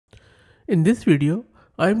In this video,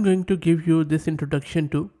 I'm going to give you this introduction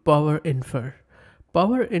to powerinfer.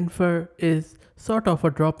 Powerinfer is sort of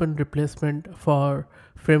a drop-in replacement for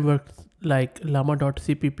frameworks like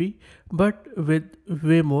llama.cpp, but with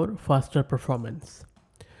way more faster performance.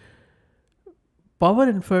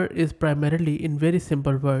 Powerinfer is primarily, in very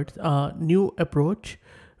simple words, a new approach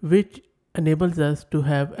which enables us to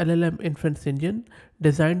have LLM inference engine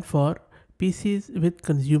designed for PCs with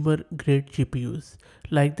consumer grade GPUs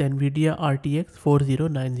like the NVIDIA RTX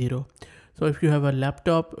 4090. So if you have a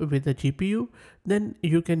laptop with a GPU, then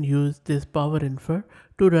you can use this powerinfer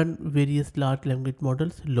to run various large language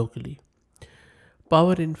models locally.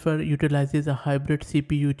 Powerinfer utilizes a hybrid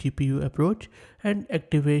CPU-GPU approach and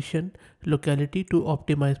activation locality to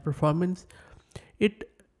optimize performance. It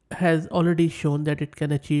has already shown that it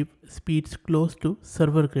can achieve speeds close to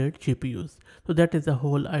server-grade GPUs. So that is the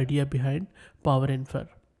whole idea behind powerinfer.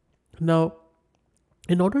 Now,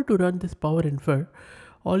 in order to run this powerinfer,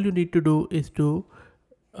 all you need to do is to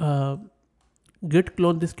git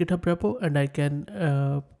clone this GitHub repo, and I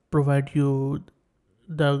can provide you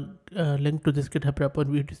the link to this GitHub repo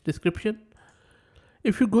in video description.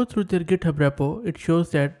 If you go through their GitHub repo, it shows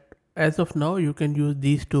that as of now you can use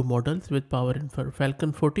these two models with powerinfer,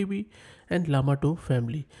 Falcon 40B and Llama 2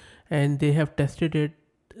 family, and they have tested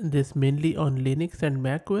this mainly on Linux and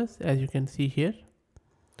Mac OS, as you can see here.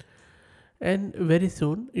 And very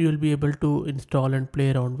soon you will be able to install and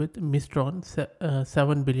play around with Mistron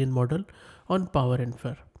 7 billion model on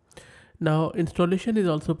powerinfer. Now installation is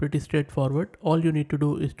also pretty straightforward. All you need to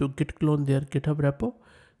do is to git clone their GitHub repo,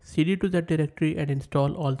 cd to that directory and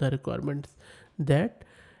install all the requirements that.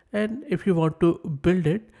 And if you want to build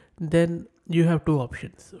it, then you have two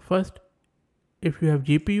options. First, if you have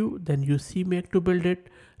GPU, then use cmake to build it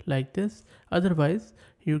like this. Otherwise,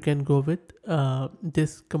 you can go with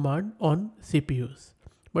this command on CPUs.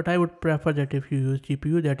 But I would prefer that if you use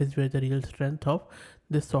GPU, that is where the real strength of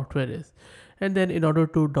this software is. And then in order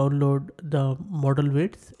to download the model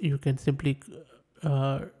weights, you can simply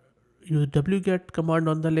use wget command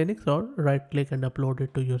on the Linux, or right click and upload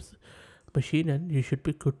it to your machine, and you should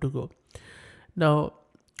be good to go. Now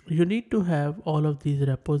you need to have all of these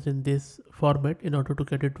repos in this format in order to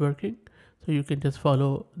get it working. So you can just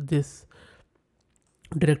follow this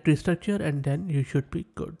directory structure and then you should be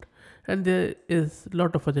good. And there is a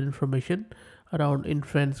lot of other information around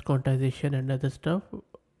inference, quantization and other stuff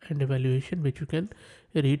and evaluation, which you can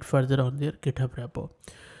read further on their GitHub repo.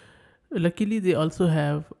 Luckily, they also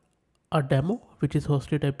have a demo which is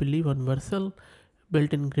hosted, I believe, on Vercel,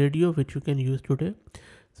 built in Gradio, which you can use today.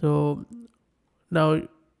 So now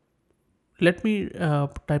let me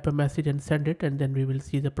type a message and send it, and then we will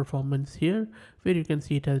see the performance here, where you can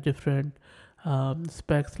see it has different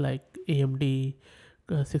specs like AMD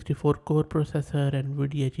 64 core processor,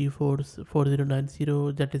 NVIDIA GeForce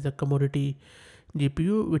 4090, that is a commodity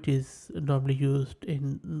GPU which is normally used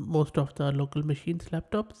in most of the local machines,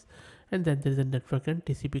 laptops, and then there is a network and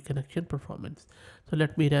TCP connection performance. So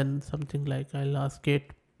let me run something like, I'll ask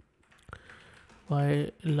it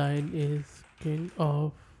why lion is king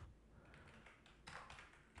of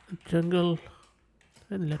jungle,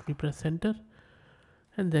 and let me press enter,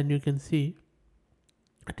 and then you can see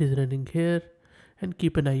it is running here. And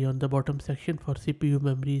keep an eye on the bottom section for CPU,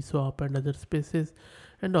 memory, swap and other spaces,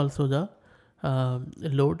 and also the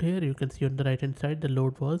load. Here you can see on the right hand side the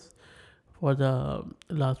load was for the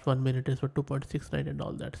last 1 minute is for 2.69 and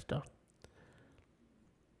all that stuff.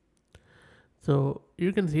 So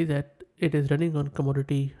you can see that it is running on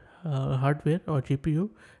commodity hardware or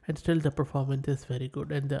GPU, and still the performance is very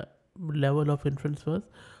good, and the level of inference was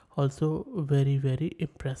also very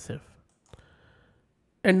impressive.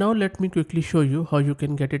 And now let me quickly show you how you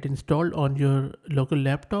can get it installed on your local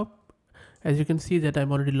laptop. As you can see that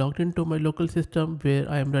I'm already logged into my local system where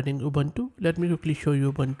I am running Ubuntu. Let me quickly show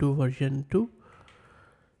you Ubuntu version 2.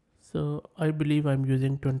 So I believe I'm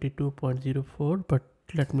using 22.04, but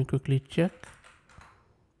let me quickly check.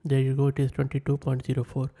 There you go, it is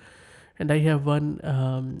 22.04. And I have one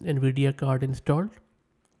NVIDIA card installed.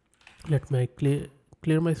 Let me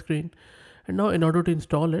clear my screen. And now in order to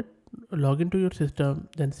install it, log into your system,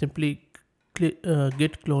 then simply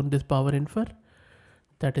git clone this powerinfer.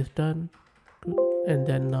 That is done. And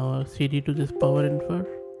then now cd to this powerinfer.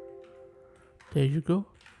 There you go.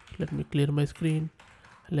 Let me clear my screen.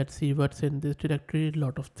 Let's see what's in this directory.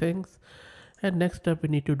 Lot of things. And next step we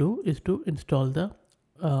need to do is to install the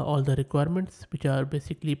all the requirements, which are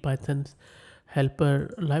basically Python's helper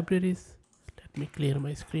libraries. Let me clear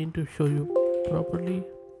my screen to show you properly.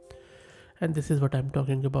 And this is what I'm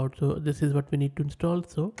talking about. So this is what we need to install.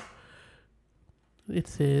 So it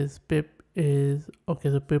says pip is okay.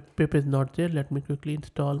 So pip is not there. Let me quickly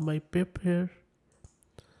install my pip here.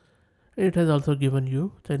 It has also given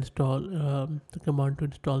you the the command to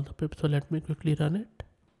install the pip. So let me quickly run it.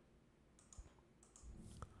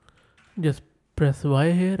 Just press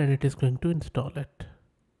Y here and it is going to install it.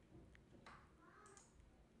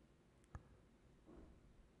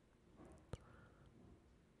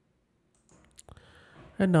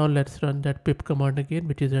 And now let's run that pip command again,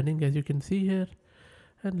 which is running as you can see here.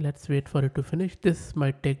 And let's wait for it to finish. This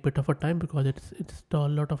might take a bit of a time because it's install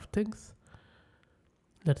a lot of things.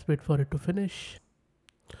 Let's wait for it to finish.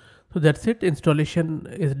 So that's it. Installation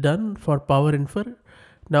is done for powerinfer.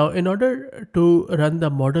 Now in order to run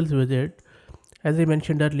the models with it, as I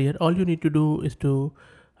mentioned earlier, all you need to do is to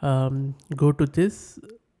go to this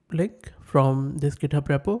link from this GitHub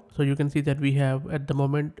repo. So you can see that we have at the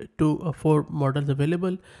moment 4 models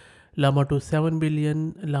available: Llama to 7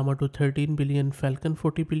 billion, Llama to 13 billion, Falcon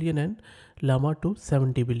 40 billion, and Llama to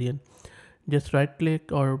 70 billion. Just right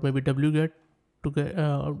click or maybe wget to get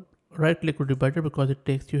right click would be better because it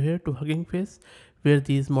takes you here to Hugging Face where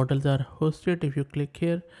these models are hosted. If you click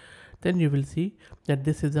here, then you will see that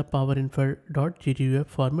this is a powerinfer.gguf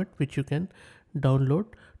format which you can download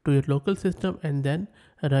to your local system and then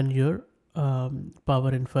run your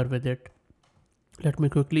powerinfer with it. Let me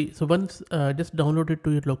quickly, so once just download it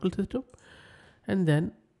to your local system and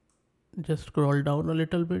then just scroll down a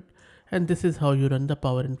little bit, and this is how you run the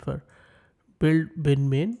powerinfer. Build bin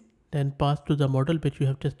main, then pass to the model which you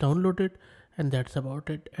have just downloaded, and that's about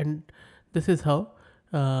it. And this is how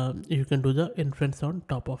you can do the inference on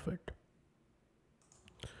top of it.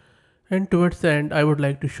 And towards the end, I would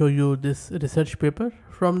like to show you this research paper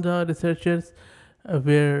from the researchers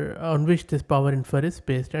on which this powerinfer is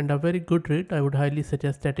based, and a very good read. I would highly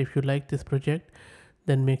suggest that if you like this project,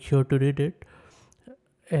 then make sure to read it,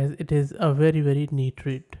 as it is a very neat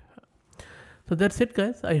read. So that's it,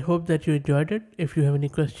 guys. I hope that you enjoyed it. If you have any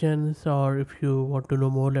questions or if you want to know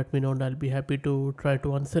more, let me know and I'll be happy to try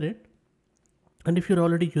to answer it. And if you're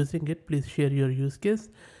already using it, please share your use case.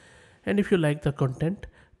 And if you like the content,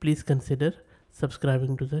 please consider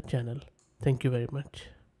subscribing to the channel. Thank you very much.